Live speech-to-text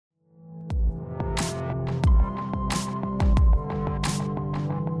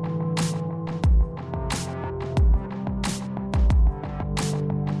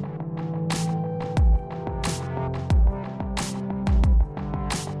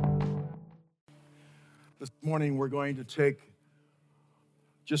This morning, we're going to take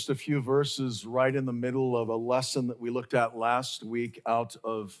just a few verses right in the middle of a lesson that we looked at last week out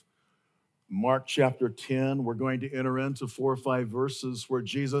of Mark chapter 10. We're going to enter into 4 or 5 verses where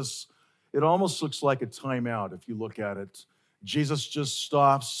Jesus, it almost looks like a timeout if you look at it. Jesus just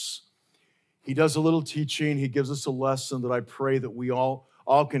stops. He does a little teaching. He gives us a lesson that I pray that we all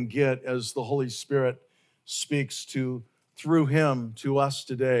can get as the Holy Spirit speaks through him to us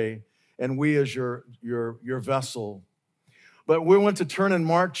today, and we as your vessel. But we want to turn in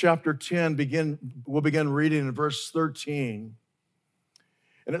Mark chapter 10, we'll begin reading in verse 13.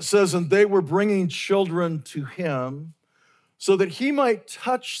 And it says, "And they were bringing children to him so that he might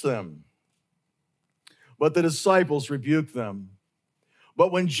touch them. But the disciples rebuked them.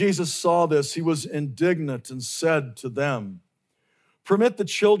 But when Jesus saw this, he was indignant and said to them, 'Permit the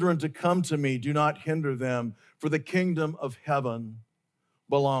children to come to me, do not hinder them, for the kingdom of heaven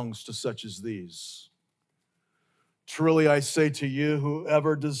belongs to such as these. Truly I say to you,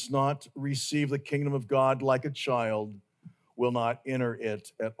 whoever does not receive the kingdom of God like a child will not enter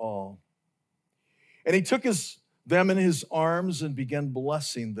it at all.' And he took them in his arms and began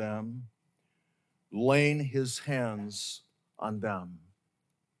blessing them, laying his hands on them."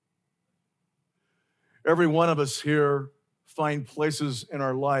 Every one of us here find places in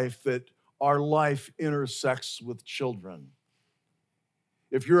our life that our life intersects with children.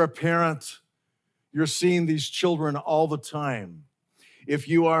 If you're a parent, you're seeing these children all the time. If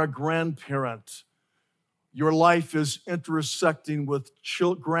you are a grandparent, your life is intersecting with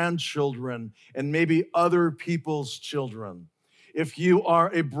grandchildren and maybe other people's children. If you are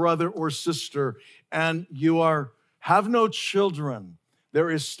a brother or sister and you have no children, there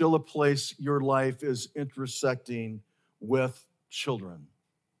is still a place your life is intersecting with children.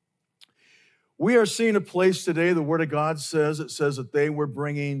 We are seeing a place today, the Word of God says, it says that they were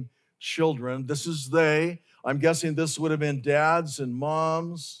bringing children. This is they. I'm guessing this would have been dads and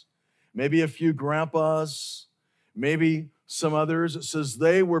moms, maybe a few grandpas, maybe some others. It says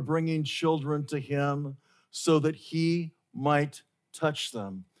they were bringing children to him so that he might touch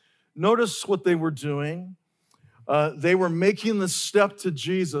them. Notice what they were doing. They were making the step to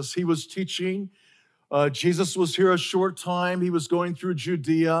Jesus. He was teaching. Jesus was here a short time. He was going through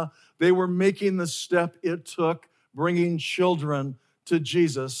Judea. They were making the step it took, bringing children to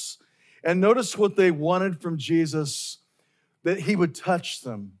Jesus. And notice what they wanted from Jesus, that he would touch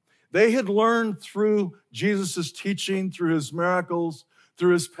them. They had learned through Jesus' teaching, through his miracles,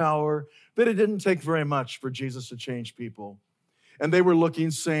 through his power, that it didn't take very much for Jesus to change people. And they were looking,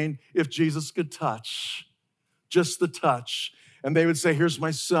 saying, if Jesus could touch, just the touch. And they would say, here's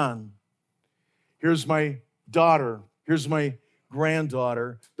my son. Here's my daughter. Here's my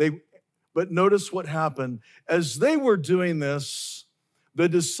granddaughter. But notice what happened. As they were doing this, the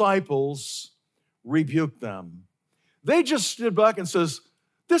disciples rebuked them. They just stood back and says,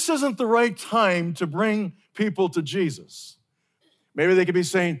 this isn't the right time to bring people to Jesus. Maybe they could be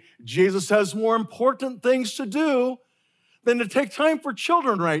saying, Jesus has more important things to do than to take time for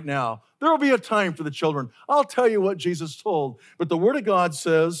children right now. There will be a time for the children. I'll tell you what Jesus told. But the Word of God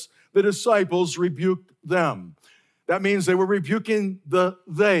says the disciples rebuked them. That means they were rebuking the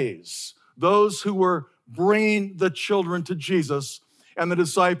theys, those who were bringing the children to Jesus, and the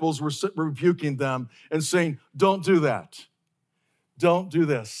disciples were rebuking them and saying, don't do that. Don't do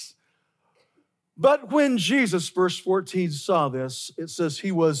this. But when Jesus, verse 14, saw this, it says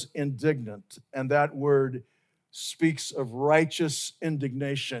he was indignant, and that word speaks of righteous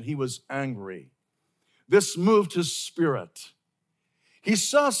indignation. He was angry. This moved his spirit. He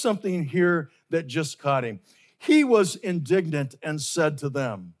saw something here that just caught him. He was indignant and said to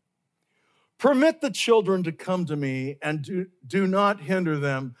them, permit the children to come to me and do not hinder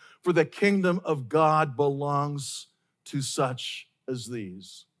them, for the kingdom of God belongs to such as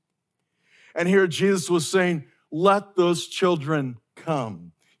these. And here Jesus was saying, let those children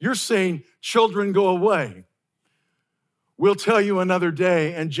come. You're saying, children, go away. We'll tell you another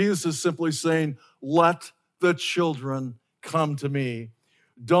day. And Jesus is simply saying, let the children come to me.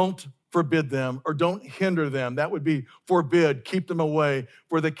 Don't forbid them or don't hinder them. That would be forbid. Keep them away,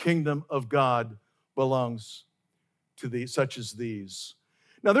 for the kingdom of God belongs to such as these.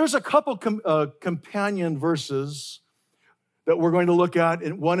 Now, there's a couple companion verses that we're going to look at.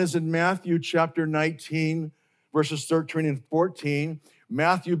 And one is in Matthew chapter 19, verses 13 and 14.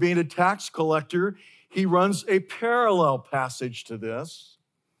 Matthew, being a tax collector, he runs a parallel passage to this.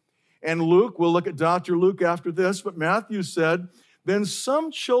 And Luke, we'll look at Dr. Luke after this, but Matthew said, then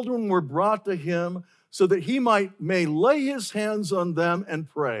some children were brought to him so that he may lay his hands on them and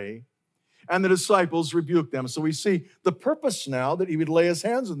pray. And the disciples rebuked them. So we see the purpose now that he would lay his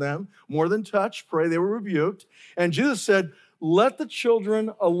hands on them, more than touch, pray. They were rebuked. And Jesus said, let the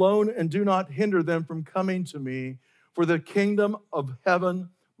children alone and do not hinder them from coming to me, for the kingdom of heaven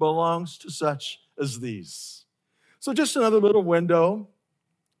belongs to such as these. So just another little window,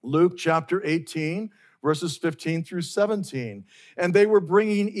 Luke chapter 18, verses 15 through 17. And they were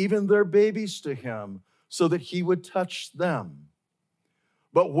bringing even their babies to him so that he would touch them.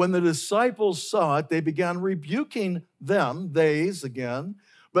 But when the disciples saw it, they began rebuking them, theys again.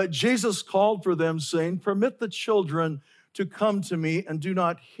 But Jesus called for them, saying, permit the children to come to me and do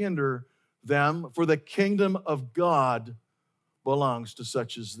not hinder them, for the kingdom of God belongs to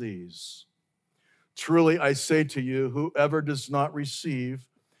such as these. Truly, I say to you, whoever does not receive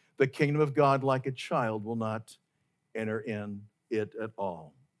the kingdom of God like a child will not enter in it at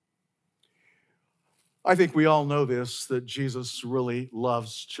all. I think we all know this, that Jesus really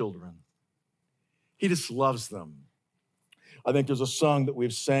loves children. He just loves them. I think there's a song that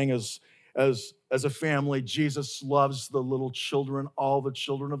we've sang as a family. Jesus loves the little children, all the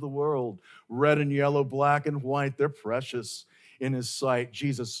children of the world. Red and yellow, black and white, they're precious in his sight.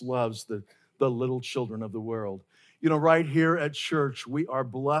 Jesus loves the little children of the world. You know, right here at church, we are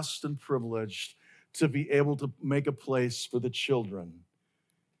blessed and privileged to be able to make a place for the children.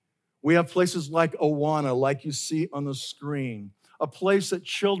 We have places like Awana, like you see on the screen, a place that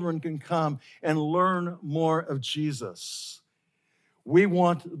children can come and learn more of Jesus. We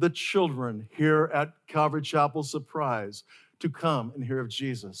want the children here at Calvary Chapel Surprise to come and hear of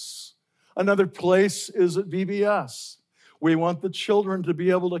Jesus. Another place is at VBS. We want the children to be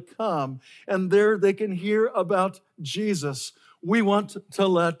able to come, and there they can hear about Jesus. We want to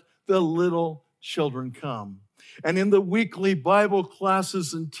let the little children come. And in the weekly Bible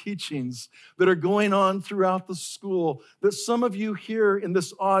classes and teachings that are going on throughout the school, that some of you here in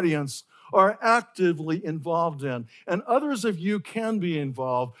this audience are actively involved in, and others of you can be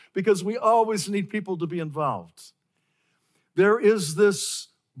involved, because we always need people to be involved. There is this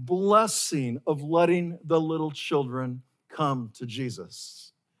blessing of letting the little children come to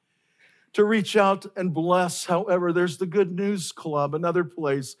Jesus. To reach out and bless, however, there's the Good News Club, another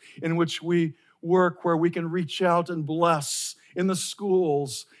place in which we work where we can reach out and bless in the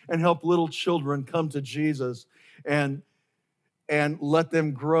schools and help little children come to Jesus and let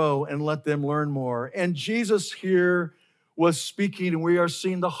them grow and let them learn more. And Jesus here was speaking, and we are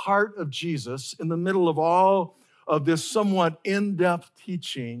seeing the heart of Jesus in the middle of all of this somewhat in-depth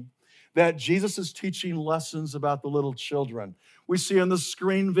teaching, that Jesus is teaching lessons about the little children. We see on the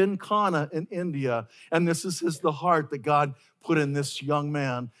screen Vinkana in India, and this is the heart that God put in this young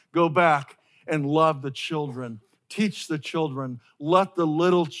man. Go back and love the children, teach the children, let the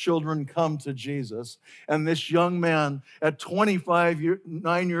little children come to Jesus. And this young man at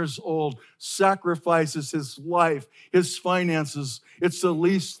 9 years old sacrifices his life, his finances. It's the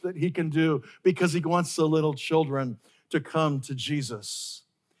least that he can do because he wants the little children to come to Jesus.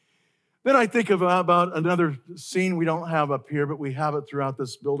 Then I think about another scene we don't have up here, but we have it throughout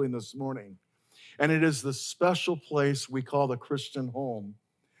this building this morning. And it is the special place we call the Christian home,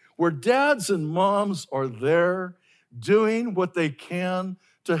 where dads and moms are there doing what they can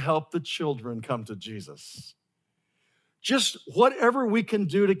to help the children come to Jesus. Just whatever we can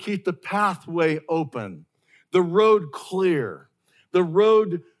do to keep the pathway open, the road clear, the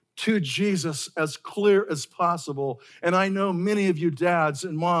road to Jesus as clear as possible. And I know many of you dads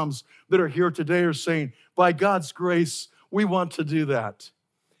and moms that are here today are saying, by God's grace, we want to do that.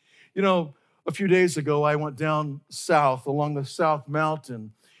 You know, a few days ago, I went down south along the South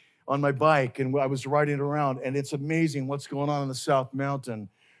Mountain on my bike, and I was riding around, and it's amazing what's going on the South Mountain.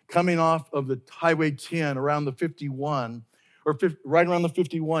 Coming off of the Highway 10 around the 51, right around the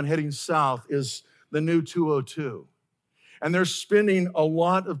 51 heading south is the new 202. And they're spending a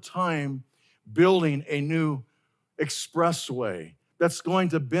lot of time building a new expressway that's going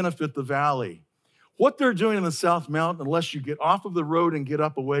to benefit the valley. What they're doing in the South Mountain, unless you get off of the road and get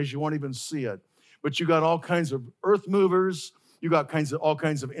up a ways, you won't even see it. But you got all kinds of earth movers, you got all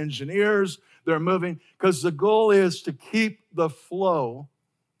kinds of engineers. They're moving because the goal is to keep the flow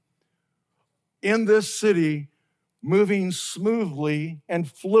in this city moving smoothly and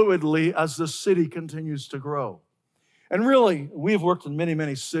fluidly as the city continues to grow. And really, we've worked in many,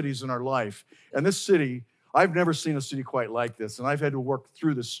 many cities in our life. And this city, I've never seen a city quite like this. And I've had to work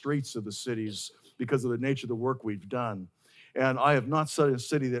through the streets of the cities because of the nature of the work we've done. And I have not seen a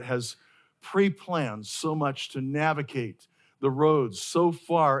city that has pre-planned so much to navigate the roads so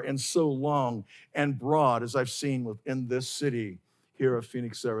far and so long and broad as I've seen within this city here of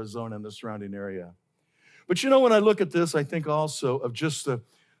Phoenix, Arizona, and the surrounding area. But you know, when I look at this, I think also of just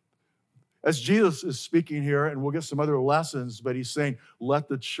As Jesus is speaking here, and we'll get some other lessons, but he's saying, let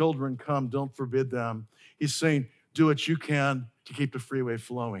the children come, don't forbid them. He's saying, do what you can to keep the freeway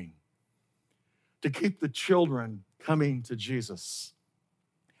flowing, to keep the children coming to Jesus.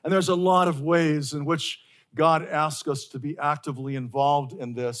 And there's a lot of ways in which God asks us to be actively involved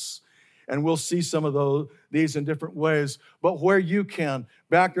in this. And we'll see some of these in different ways. But where you can,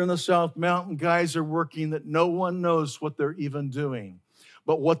 back there in the South Mountain, guys are working that no one knows what they're even doing.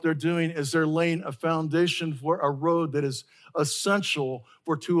 But what they're doing is they're laying a foundation for a road that is essential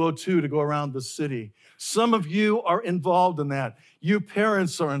for 202 to go around the city. Some of you are involved in that. You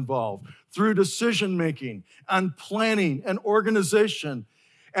parents are involved through decision-making and planning and organization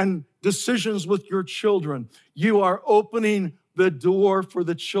and decisions with your children. You are opening the door for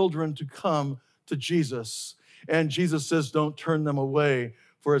the children to come to Jesus. And Jesus says, don't turn them away,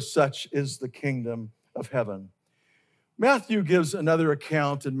 for as such is the kingdom of heaven. Matthew gives another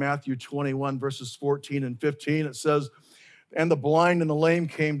account in Matthew 21, verses 14 and 15. It says, and the blind and the lame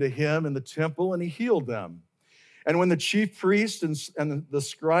came to him in the temple, and he healed them. And when the chief priests and the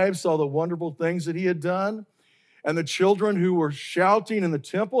scribes saw the wonderful things that he had done, and the children who were shouting in the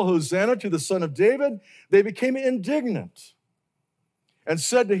temple, Hosanna to the Son of David, they became indignant and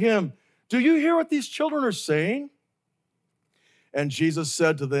said to him, do you hear what these children are saying? And Jesus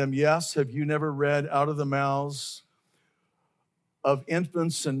said to them, yes, have you never read out of the mouths of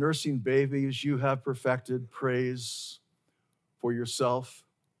infants and nursing babies you have perfected praise for yourself?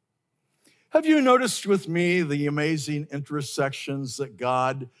 Have you noticed with me the amazing intersections that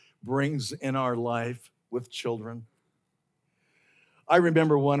God brings in our life with children? I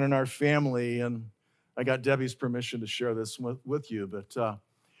remember one in our family, and I got Debbie's permission to share this with you, but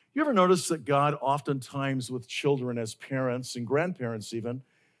you ever notice that God oftentimes with children as parents and grandparents even,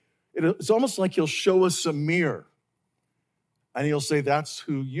 it's almost like he'll show us a mirror, and he'll say, that's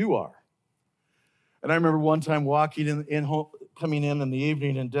who you are. And I remember one time walking coming in the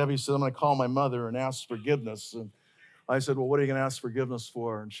evening, and Debbie said, I'm going to call my mother and ask forgiveness. And I said, well, what are you going to ask forgiveness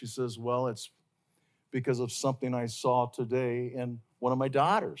for? And she says, well, it's because of something I saw today in one of my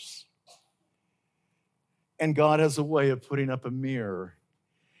daughters. And God has a way of putting up a mirror.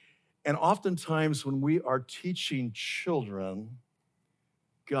 And oftentimes when we are teaching children,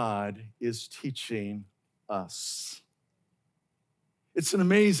 God is teaching us. It's an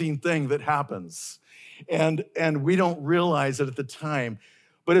amazing thing that happens. And we don't realize it at the time.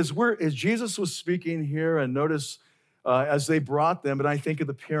 But as Jesus was speaking here, and notice as they brought them, and I think of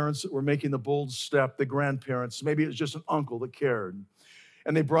the parents that were making the bold step, the grandparents, maybe it was just an uncle that cared.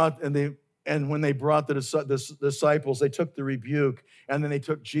 And when they brought the disciples, they took the rebuke, and then they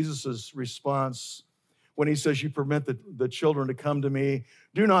took Jesus' response when he says, you permit the children to come to me.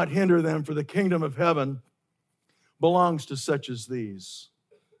 Do not hinder them, for the kingdom of heaven belongs to such as these.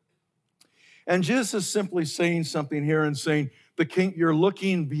 And Jesus is simply saying something here and saying, you're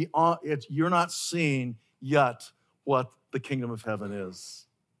looking beyond it, you're not seeing yet what the kingdom of heaven is.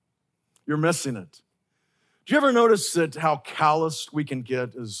 You're missing it. Do you ever notice that how calloused we can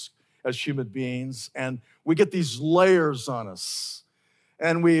get as human beings? And we get these layers on us.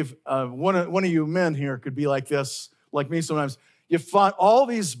 And one of you men here could be like this, like me sometimes. You fought all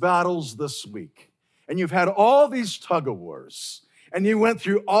these battles this week. And you've had all these tug-of-wars, and you went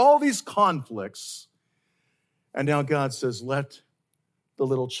through all these conflicts, and now God says, let the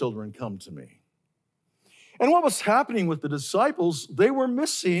little children come to me. And what was happening with the disciples, they were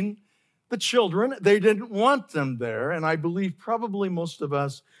missing the children. They didn't want them there, and I believe probably most of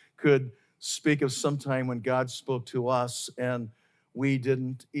us could speak of some time when God spoke to us, and we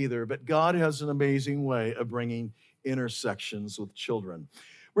didn't either. But God has an amazing way of bringing intersections with children.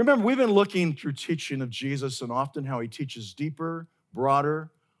 Remember, we've been looking through teaching of Jesus and often how he teaches deeper,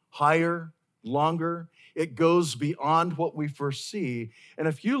 broader, higher, longer. It goes beyond what we foresee. And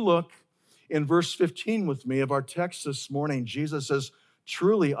if you look in verse 15 with me of our text this morning, Jesus says,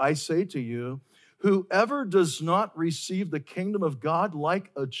 truly I say to you, whoever does not receive the kingdom of God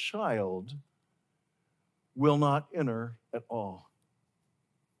like a child will not enter at all.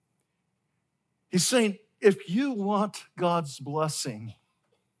 He's saying, if you want God's blessing,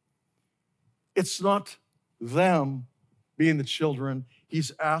 it's not them being the children.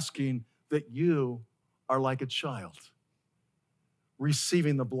 He's asking that you are like a child,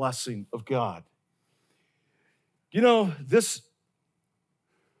 receiving the blessing of God. You know, this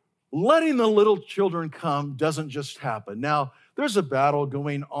letting the little children come doesn't just happen. Now, there's a battle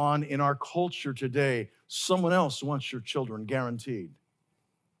going on in our culture today. Someone else wants your children, guaranteed.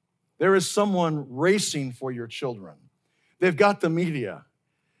 There is someone racing for your children. They've got the media.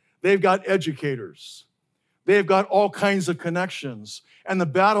 They've got educators. They've got all kinds of connections. And the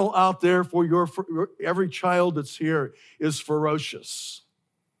battle out there for every child that's here is ferocious.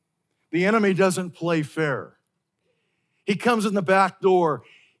 The enemy doesn't play fair. He comes in the back door.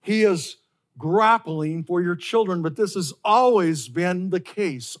 He is grappling for your children, but this has always been the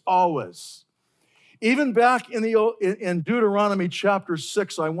case, always. Even back in Deuteronomy chapter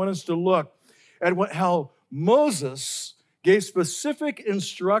 6, I want us to look at how Moses gave specific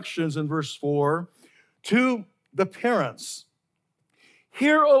instructions in verse 4 to the parents.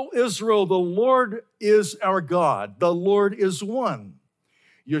 Hear, O Israel, the Lord is our God. The Lord is one.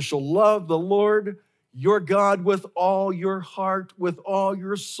 You shall love the Lord your God with all your heart, with all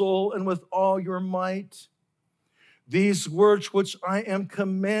your soul, and with all your might. These words which I am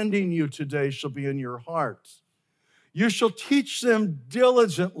commanding you today shall be in your heart. You shall teach them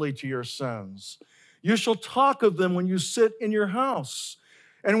diligently to your sons. You shall talk of them when you sit in your house,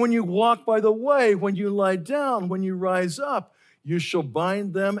 and when you walk by the way, when you lie down, when you rise up. You shall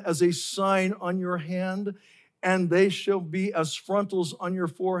bind them as a sign on your hand, and they shall be as frontals on your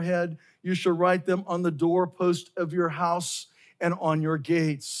forehead. You shall write them on the doorpost of your house and on your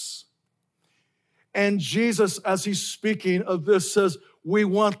gates. And Jesus, as he's speaking of this, says, we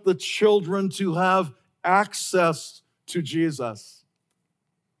want the children to have access to Jesus.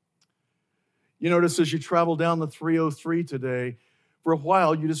 You notice as you travel down the 303 today, for a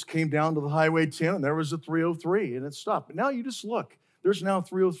while you just came down to the Highway 10 and there was a 303 and it stopped. But now you just look, there's now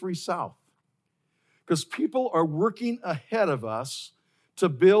 303 South. Because people are working ahead of us to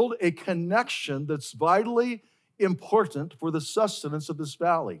build a connection that's vitally important for the sustenance of this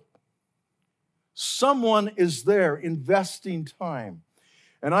valley. Someone is there investing time.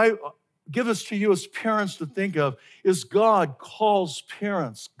 And I give this to you as parents to think of, is God calls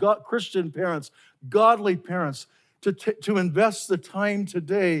parents, Christian parents, godly parents, to invest the time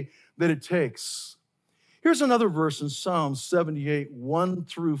today that it takes. Here's another verse in Psalm 78, 1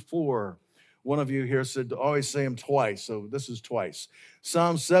 through 4. One of you here said to always say them twice, so this is twice.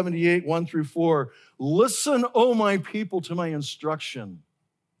 Psalm 78, 1 through 4. Listen, O my people, to my instruction.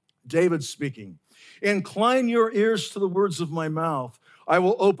 David speaking. Incline your ears to the words of my mouth. I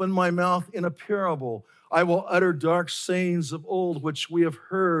will open my mouth in a parable. I will utter dark sayings of old, which we have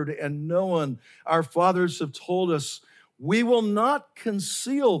heard and known. Our fathers have told us. We will not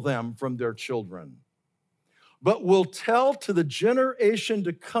conceal them from their children, but will tell to the generation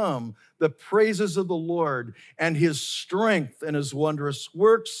to come the praises of the Lord and his strength and his wondrous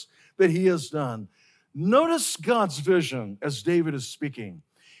works that he has done. Notice God's vision as David is speaking.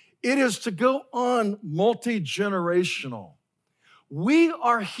 It is to go on multi-generational. We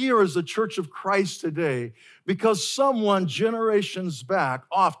are here as a Church of Christ today because someone generations back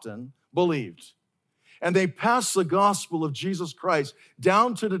often believed. And they passed the gospel of Jesus Christ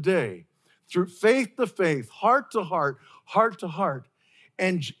down to today through faith to faith, heart to heart, heart to heart.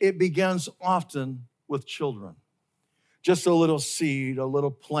 And it begins often with children. Just a little seed, a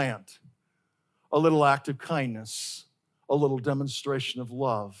little plant, a little act of kindness, a little demonstration of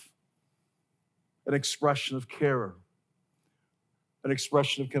love, an expression of care, an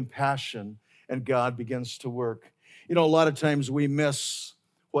expression of compassion, and God begins to work. You know, a lot of times we miss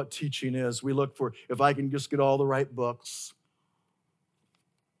what teaching is. We look for, if I can just get all the right books.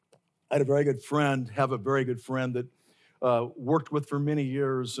 I had a very good friend that worked with for many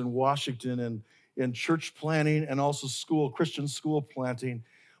years in Washington and in church planting and also Christian school planting.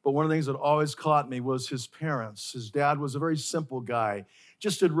 But one of the things that always caught me was his parents. His dad was a very simple guy,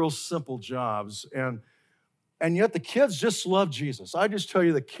 just did real simple jobs. And yet the kids just loved Jesus. I just tell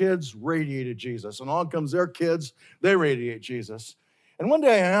you, the kids radiated Jesus. And on comes their kids, they radiate Jesus. And one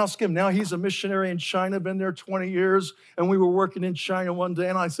day I asked him, now he's a missionary in China, been there 20 years, and we were working in China one day,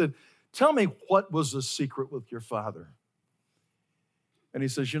 and I said, tell me, what was the secret with your father? And he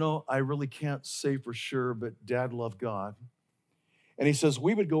says, you know, I really can't say for sure, but Dad loved God. And he says,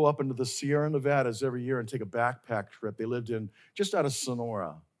 we would go up into the Sierra Nevadas every year and take a backpack trip. They lived in just out of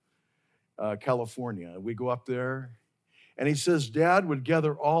Sonora, California. We go up there, and he says, Dad would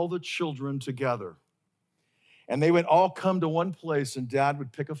gather all the children together. And they would all come to one place, and Dad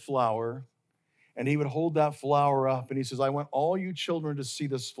would pick a flower, and he would hold that flower up, and he says, I want all you children to see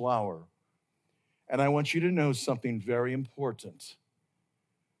this flower. And I want you to know something very important.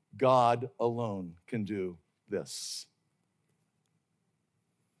 God alone can do this.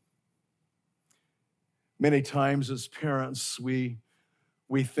 Many times as parents, we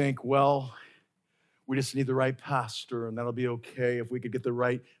think, well, we just need the right pastor, and that'll be okay if we could get the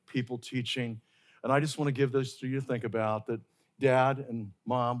right people teaching. And I just want to give this to you to think about, that Dad and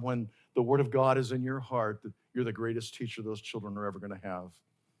Mom, when the Word of God is in your heart, that you're the greatest teacher those children are ever going to have.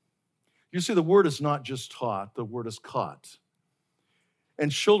 You see, the word is not just taught, the word is caught.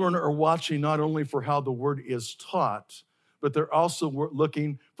 And children are watching not only for how the word is taught, but they're also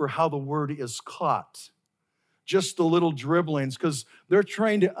looking for how the word is caught. Just the little dribblings, because they're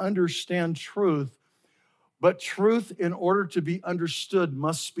trying to understand truth, but truth, in order to be understood,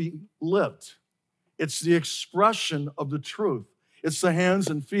 must be lived. It's the expression of the truth. It's the hands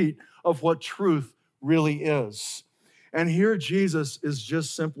and feet of what truth really is. And here Jesus is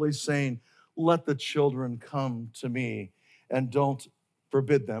just simply saying, let the children come to me and don't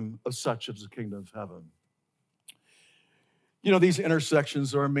forbid them of such as the kingdom of heaven. You know, these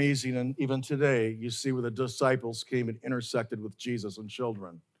intersections are amazing. And even today, you see where the disciples came and intersected with Jesus and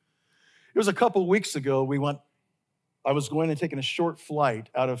children. It was a couple of weeks ago, I was going and taking a short flight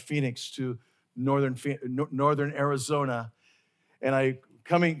out of Phoenix to northern Arizona. And I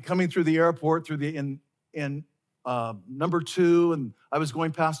coming through the airport in number 2, and I was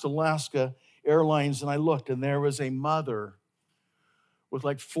going past Alaska Airlines, and I looked, and there was a mother with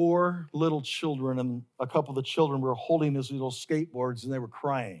like 4 little children, and a couple of the children were holding these little skateboards, and they were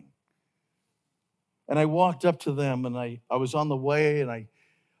crying. And I walked up to them, and I was on the way, and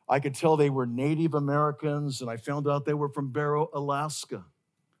I could tell they were Native Americans, and I found out they were from Barrow, Alaska.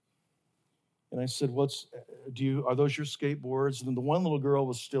 And I said, are those your skateboards? And then the one little girl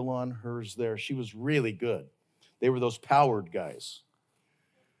was still on hers there. She was really good. They were those powered guys.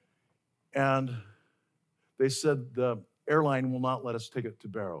 And they said, the airline will not let us take it to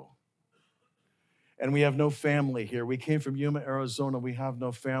Barrow. And we have no family here. We came from Yuma, Arizona. We have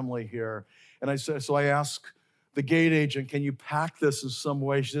no family here. And so I asked the gate agent, can you pack this in some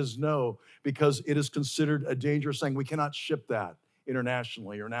way? She says, no, because it is considered a dangerous thing. We cannot ship that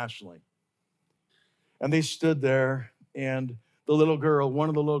internationally or nationally. And they stood there, and one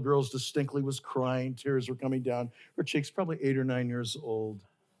of the little girls distinctly was crying. Tears were coming down her cheeks, probably 8 or 9 years old.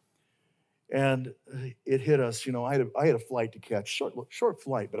 And it hit us. You know, I had a flight to catch, short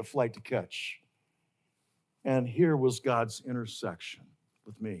flight, but a flight to catch. And here was God's intersection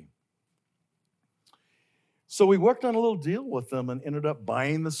with me. So we worked on a little deal with them and ended up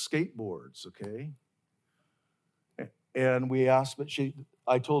buying the skateboards, okay? And we asked,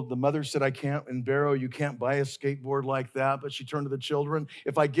 I told the mother, said, I can't, in Barrow, you can't buy a skateboard like that. But she turned to the children,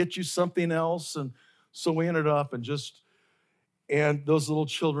 if I get you something else. And so we ended up and those little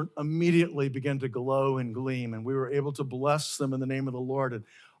children immediately began to glow and gleam. And we were able to bless them in the name of the Lord. And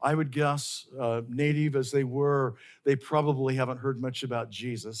I would guess, Native as they were, they probably haven't heard much about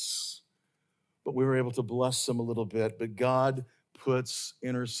Jesus. But we were able to bless them a little bit. But God puts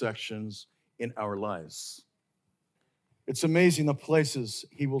intersections in our lives. It's amazing the places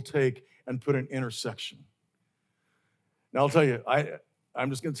he will take and put an intersection. Now, I'll tell you, I'm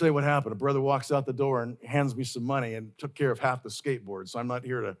just going to tell you what happened. A brother walks out the door and hands me some money and took care of half the skateboard. So I'm not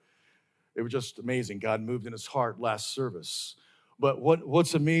here it was just amazing. God moved in his heart last service. But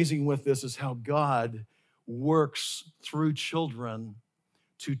what's amazing with this is how God works through children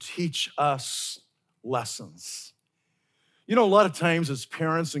to teach us lessons. You know, a lot of times as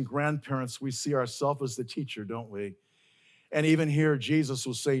parents and grandparents, we see ourselves as the teacher, don't we? And even here, Jesus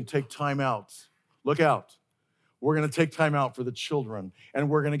was saying, take time out. Look out. We're going to take time out for the children, and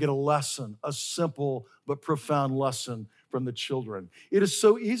we're going to get a lesson, a simple but profound lesson from the children. It is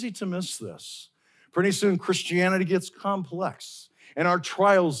so easy to miss this. Pretty soon, Christianity gets complex, and our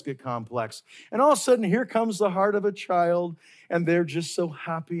trials get complex. And all of a sudden, here comes the heart of a child, and they're just so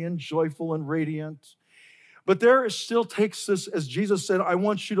happy and joyful and radiant. But there still takes this, as Jesus said, I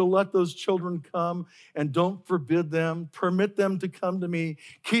want you to let those children come and don't forbid them. Permit them to come to me.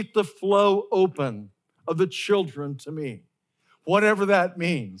 Keep the flow open of the children to me. Whatever that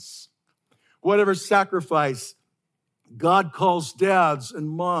means. Whatever sacrifice God calls dads and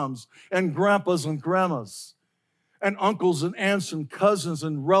moms and grandpas and grandmas and uncles and aunts and cousins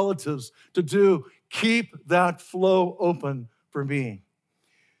and relatives to do. Keep that flow open for me.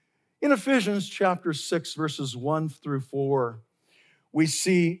 In Ephesians chapter 6, verses 1 through 4, we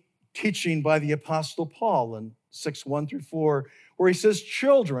see teaching by the Apostle Paul in 6, 1 through 4, where he says,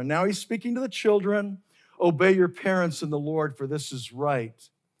 children, now he's speaking to the children, obey your parents in the Lord, for this is right.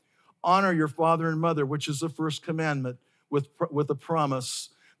 Honor your father and mother, which is the first commandment, with a promise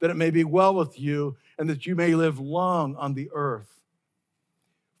that it may be well with you and that you may live long on the earth.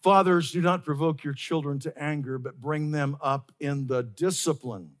 Fathers, do not provoke your children to anger, but bring them up in the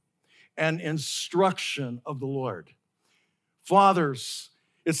discipline and instruction of the Lord. Fathers,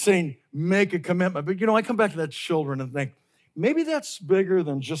 it's saying, make a commitment. But I come back to that children and think, maybe that's bigger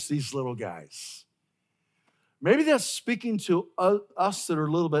than just these little guys. Maybe that's speaking to us that are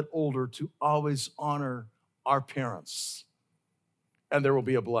a little bit older to always honor our parents, and there will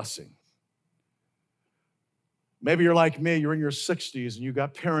be a blessing. Maybe you're like me, you're in your 60s and you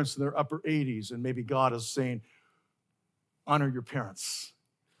got parents in their upper 80s, and maybe God is saying, honor your parents.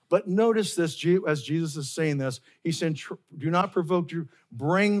 But notice this, as Jesus is saying this, he's saying, do not provoke you,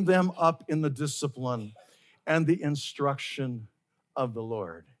 bring them up in the discipline and the instruction of the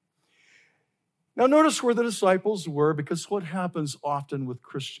Lord. Now notice where the disciples were, because what happens often with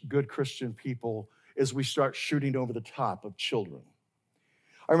good Christian people is we start shooting over the top of children.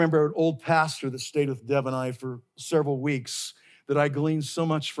 I remember an old pastor that stayed with Deb and I for several weeks that I gleaned so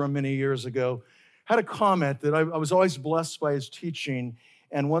much from many years ago, had a comment that I was always blessed by his teaching.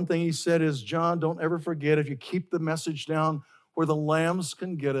 And one thing he said is, John, don't ever forget, if you keep the message down where the lambs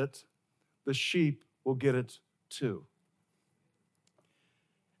can get it, the sheep will get it too.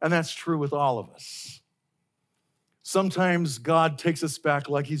 And that's true with all of us. Sometimes God takes us back,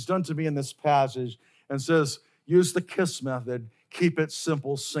 like he's done to me in this passage, and says, use the KISS method, keep it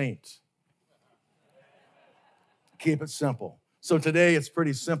simple, saint. Keep it simple. So today it's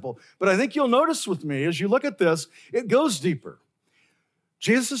pretty simple. But I think you'll notice with me, as you look at this, it goes deeper.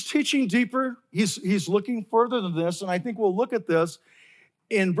 Jesus is teaching deeper. He's looking further than this, and I think we'll look at this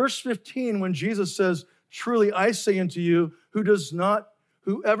in verse 15 when Jesus says, truly I say unto you,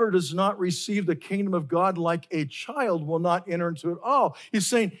 whoever does not receive the kingdom of God like a child will not enter into it all. He's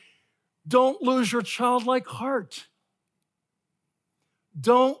saying, don't lose your childlike heart.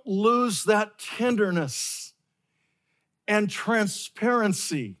 Don't lose that tenderness and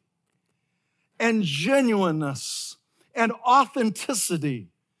transparency and genuineness and authenticity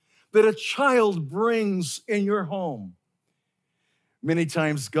that a child brings in your home. Many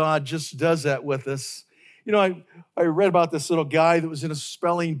times God just does that with us. You know, I read about this little guy that was in a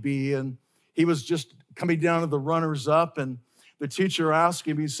spelling bee, and he was just coming down to the runners-up, and the teacher asked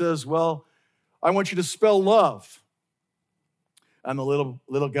him, he says, well, I want you to spell love. And the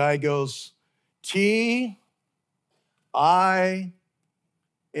little guy goes, T-I-M-E.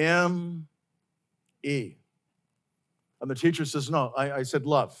 And the teacher says, no, I said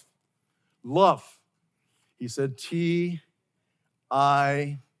love. Love. He said T-I-M-E.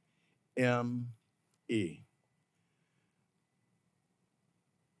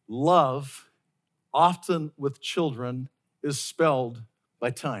 Love, often with children, is spelled by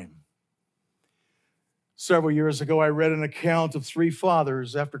time. Several years ago, I read an account of 3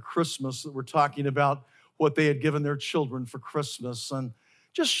 fathers after Christmas that were talking about what they had given their children for Christmas and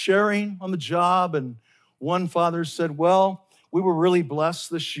just sharing on the job. And one father said, well, we were really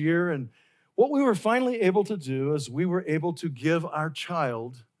blessed this year. And what we were finally able to do is we were able to give our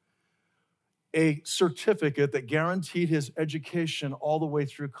child a certificate that guaranteed his education all the way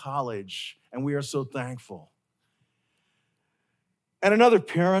through college. And we are so thankful. And another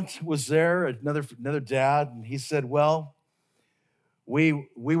parent was there, another dad, and he said, well, we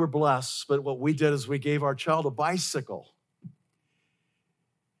were blessed, but what we did is we gave our child a bicycle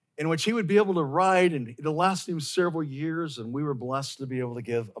in which he would be able to ride, and it'll last him several years, and we were blessed to be able to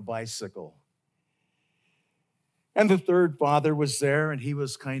give a bicycle. And the third father was there, and he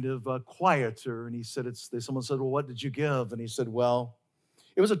was kind of quieter, and he said, someone said, well, what did you give? And he said, well,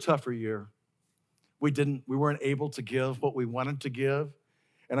 it was a tougher year. We weren't able to give what we wanted to give,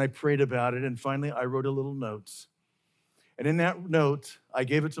 and I prayed about it, and finally I wrote a little note. And in that note, I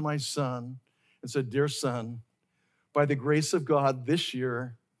gave it to my son and said, dear son, by the grace of God this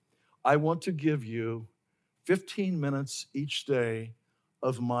year, I want to give you 15 minutes each day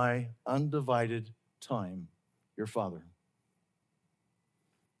of my undivided time, your father.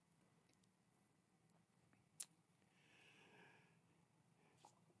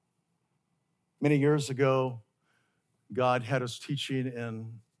 Many years ago, God had us teaching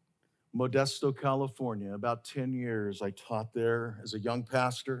in Modesto, California. About 10 years I taught there as a young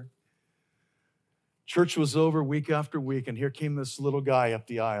pastor. Church was over week after week, and here came this little guy up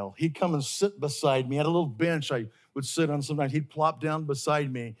the aisle. He'd come and sit beside me. I had a little bench I would sit on sometimes. He'd plop down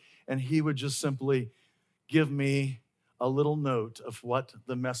beside me, and he would just simply give me a little note of what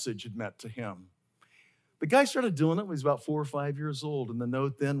the message had meant to him. The guy started doing it when he was about 4 or 5 years old, and the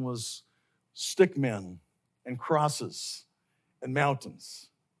note then was stick men and crosses and mountains.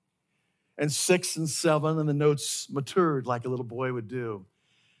 And 6 and 7, and the notes matured like a little boy would do.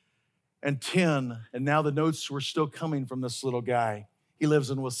 And 10, and now the notes were still coming from this little guy. He lives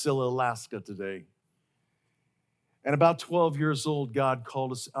in Wasilla, Alaska today. And about 12 years old, God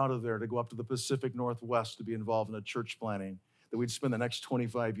called us out of there to go up to the Pacific Northwest to be involved in a church planting that we'd spend the next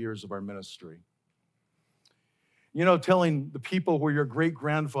 25 years of our ministry. You know, telling the people where your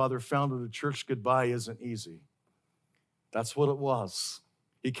great-grandfather founded a church goodbye isn't easy. That's what it was.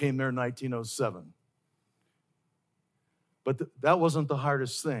 He came there in 1907. But that wasn't the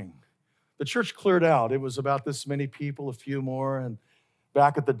hardest thing. The church cleared out. It was about this many people, a few more, and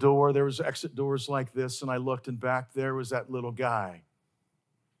back at the door, there was exit doors like this, and I looked, and back there was that little guy.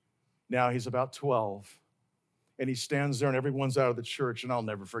 Now he's about 12, and he stands there, and everyone's out of the church, and I'll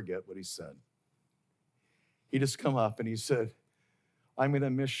never forget what he said. He just come up, and he said, I'm going to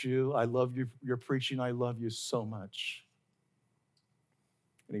miss you. I love you, your preaching. I love you so much.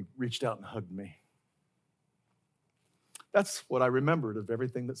 And he reached out and hugged me. That's what I remembered of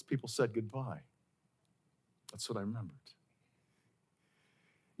everything that people said goodbye. That's what I remembered.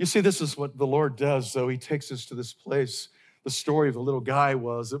 You see, this is what the Lord does, though. He takes us to this place. The story of the little guy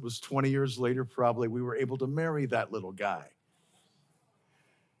was, it was 20 years later, probably, we were able to marry that little guy.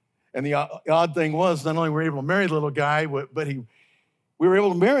 And the odd thing was, not only were we able to marry the little guy, but we were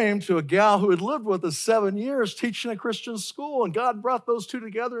able to marry him to a gal who had lived with us 7 years teaching a Christian school. And God brought those two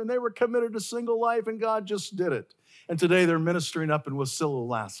together, and they were committed to single life, and God just did it. And today they're ministering up in Wasilla,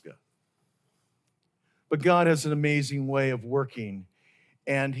 Alaska. But God has an amazing way of working.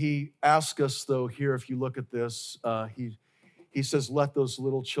 And he asks us, though, here, if you look at this, he says, let those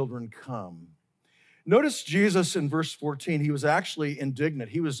little children come. Notice Jesus in verse 14, he was actually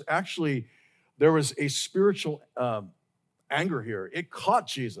indignant. There was a spiritual anger here. It caught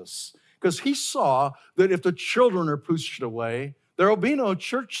Jesus because he saw that if the children are pushed away, there will be no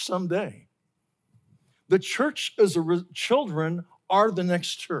church someday. The church children are the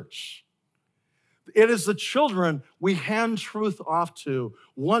next church. It is the children we hand truth off to,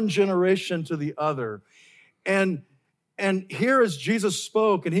 one generation to the other. And here as Jesus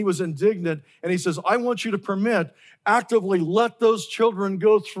spoke, and he was indignant, and he says, I want you to actively let those children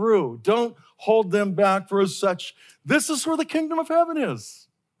go through. Don't hold them back for such. This is where the kingdom of heaven is.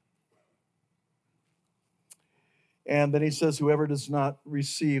 And then he says, whoever does not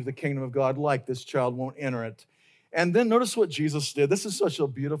receive the kingdom of God like this child won't enter it. And then notice what Jesus did. This is so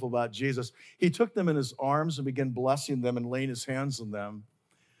beautiful about Jesus. He took them in his arms and began blessing them and laying his hands on them.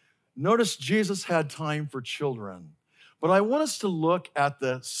 Notice Jesus had time for children. But I want us to look at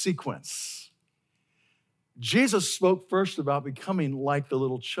the sequence. Jesus spoke first about becoming like the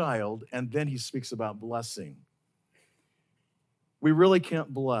little child, and then he speaks about blessing. We really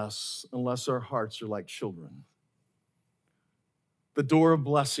can't bless unless our hearts are like children. The door of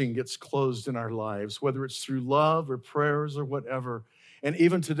blessing gets closed in our lives, whether it's through love or prayers or whatever. And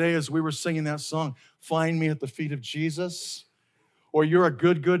even today, as we were singing that song, Find Me at the Feet of Jesus, or You're a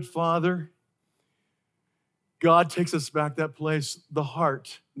Good, Good Father, God takes us back that place. The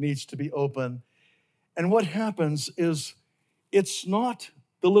heart needs to be open. And what happens is it's not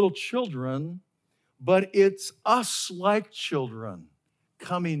the little children, but it's us like children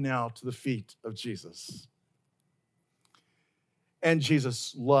coming now to the feet of Jesus. And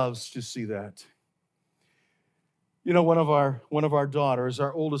Jesus loves to see that. You know, one of our daughters,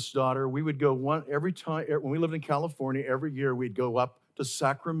 our oldest daughter, we would go every time, when we lived in California, every year we'd go up to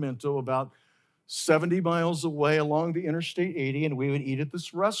Sacramento, about 70 miles away along the Interstate 80, and we would eat at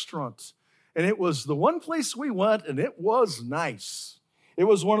this restaurant. And it was the one place we went, and it was nice. It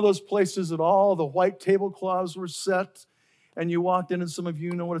was one of those places that all the white tablecloths were set, and you walked in, and some of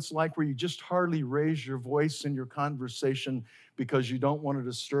you know what it's like, where you just hardly raise your voice in your conversation because you don't want to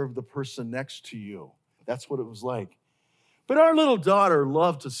disturb the person next to you. That's what it was like. But our little daughter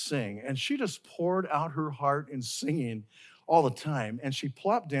loved to sing, and she just poured out her heart in singing all the time. And she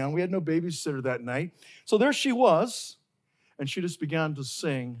plopped down. We had no babysitter that night. So there she was, and she just began to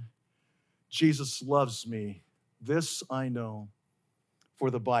sing, Jesus loves me. This I know, for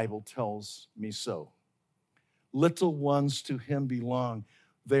the Bible tells me so. Little ones to him belong.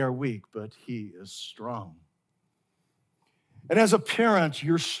 They are weak, but he is strong. And as a parent,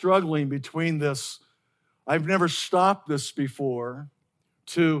 you're struggling between this, I've never stopped this before,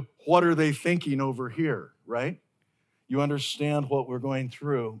 to what are they thinking over here, right? You understand what we're going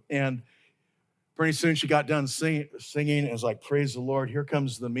through. And pretty soon she got done singing and was like, praise the Lord, here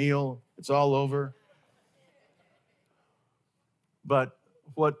comes the meal. It's all over. But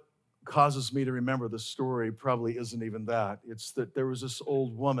what causes me to remember the story probably isn't even that. It's that there was this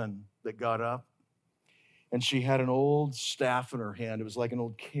old woman that got up, and she had an old staff in her hand. It was like an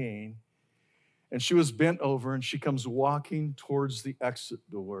old cane. And she was bent over, and she comes walking towards the exit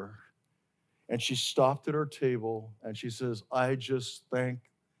door. And she stopped at her table, and she says, I just thank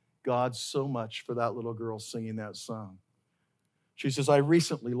God so much for that little girl singing that song. She says, I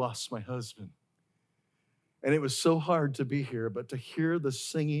recently lost my husband. And it was so hard to be here, but to hear the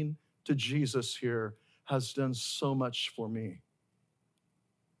singing to Jesus here has done so much for me.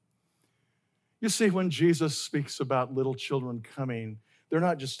 You see, when Jesus speaks about little children coming, they're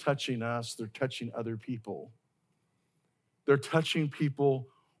not just touching us, they're touching other people. They're touching people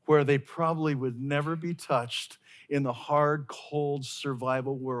where they probably would never be touched in the hard, cold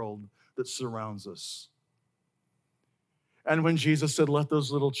survival world that surrounds us. And when Jesus said, let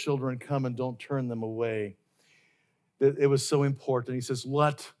those little children come and don't turn them away, it was so important. He says,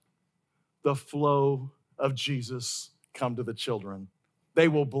 let the flow of Jesus come to the children. They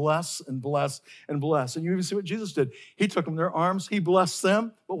will bless and bless and bless. And you even see what Jesus did. He took them in their arms, he blessed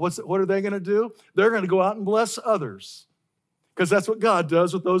them, but what are they going to do? They're going to go out and bless others, because that's what God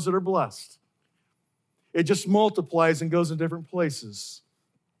does with those that are blessed. It just multiplies and goes in different places.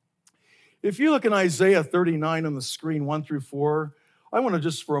 If you look in Isaiah 39 on the screen, 1 through 4, I want to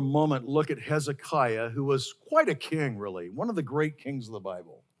just for a moment look at Hezekiah, who was quite a king, really, one of the great kings of the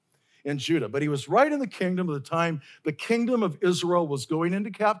Bible in Judah. But he was right in the kingdom at the time the kingdom of Israel was going into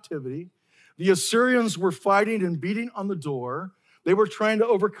captivity. The Assyrians were fighting and beating on the door. They were trying to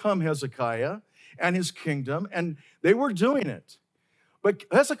overcome Hezekiah and his kingdom, and they were doing it. But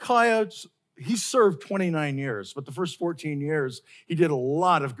Hezekiah, he served 29 years, but the first 14 years, he did a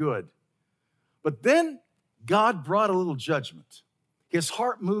lot of good. But then God brought a little judgment. His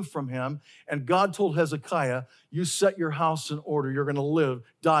heart moved from him, and God told Hezekiah, you set your house in order. You're going to live,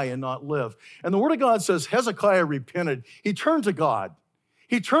 die, and not live. And the word of God says Hezekiah repented. He turned to God.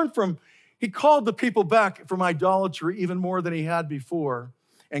 He called the people back from idolatry even more than he had before.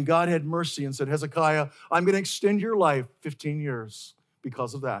 And God had mercy and said, Hezekiah, I'm going to extend your life 15 years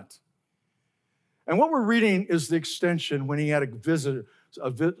because of that. And what we're reading is the extension when he had a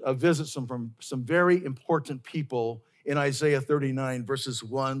visit from some very important people in Isaiah 39, verses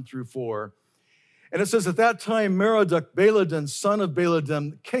 1 through 4. And it says, at that time, Merodach-Baladan, son of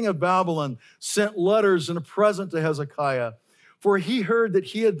Baladan, king of Babylon, sent letters and a present to Hezekiah, for he heard that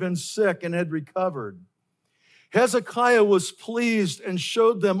he had been sick and had recovered. Hezekiah was pleased and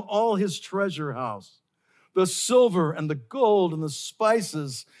showed them all his treasure house, the silver and the gold and the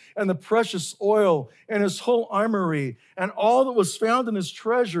spices and the precious oil and his whole armory and all that was found in his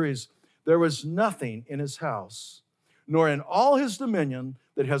treasuries. There was nothing in his house, nor in all his dominion,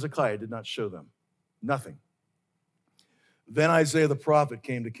 that Hezekiah did not show them. Nothing. Then Isaiah the prophet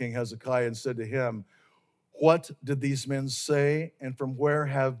came to King Hezekiah and said to him, what did these men say, and from where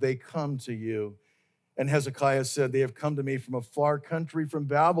have they come to you? And Hezekiah said, they have come to me from a far country, from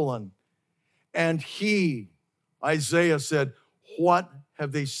Babylon. And he, Isaiah, said, what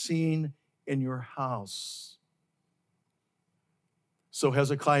have they seen in your house? So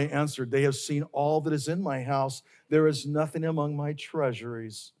Hezekiah answered, they have seen all that is in my house. There is nothing among my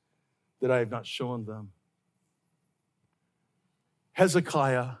treasuries that I have not shown them.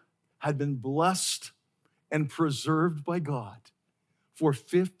 Hezekiah had been blessed and preserved by God for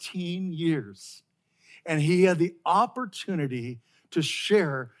 15 years. And he had the opportunity to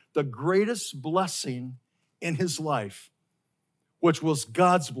share the greatest blessing in his life, which was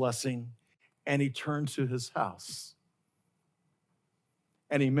God's blessing, and he turned to his house.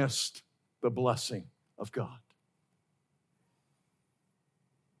 And he missed the blessing of God.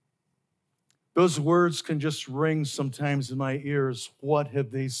 Those words can just ring sometimes in my ears. What have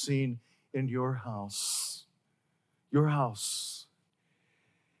they seen in your house? Your house.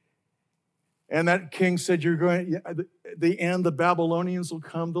 And that king said, the Babylonians will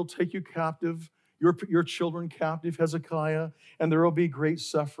come, they'll take you captive, your children captive, Hezekiah, and there will be great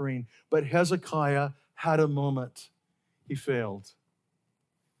suffering. But Hezekiah had a moment. He failed.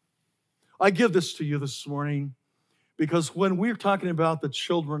 I give this to you this morning because when we're talking about the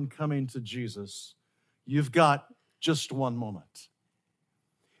children coming to Jesus, you've got just one moment.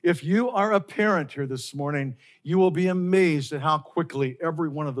 If you are a parent here this morning, you will be amazed at how quickly every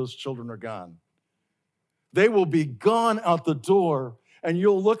one of those children are gone. They will be gone out the door, and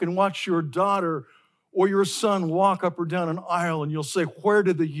you'll look and watch your daughter or your son walk up or down an aisle, and you'll say, where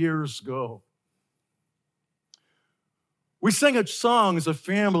did the years go? We sang a song as a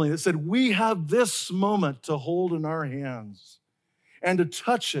family that said, we have this moment to hold in our hands and to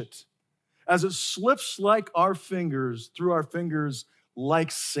touch it as it slips like our fingers, through our fingers like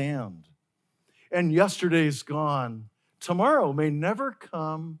sand. And yesterday's gone. Tomorrow may never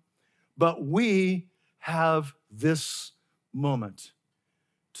come, but we have this moment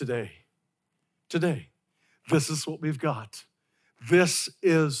today. Today. This is what we've got. This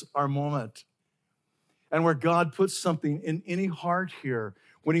is our moment. And where God puts something in any heart here,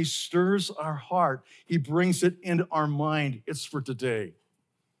 when he stirs our heart, he brings it into our mind. It's for today.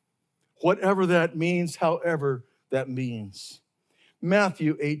 Whatever that means, however that means.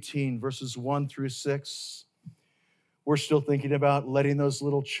 Matthew 18, verses 1 through 6. We're still thinking about letting those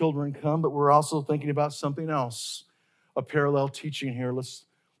little children come, but we're also thinking about something else, a parallel teaching here.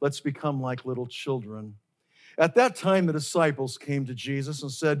 Let's become like little children. At that time, the disciples came to Jesus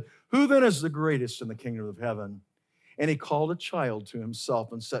and said, "Who then is the greatest in the kingdom of heaven?" And he called a child to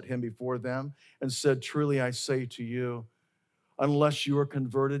himself and set him before them and said, "Truly I say to you, unless you are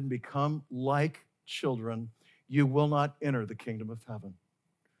converted and become like children, you will not enter the kingdom of heaven.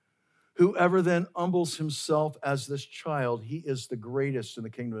 Whoever then humbles himself as this child, he is the greatest in the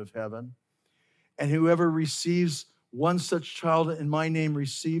kingdom of heaven. And whoever receives one such child in my name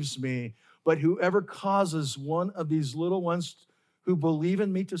receives me. But whoever causes one of these little ones who believe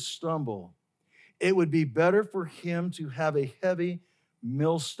in me to stumble, it would be better for him to have a heavy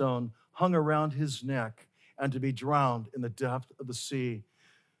millstone hung around his neck and to be drowned in the depth of the sea."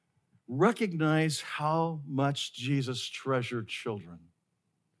 Recognize how much Jesus treasured children.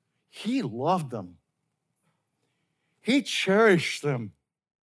 He loved them. He cherished them.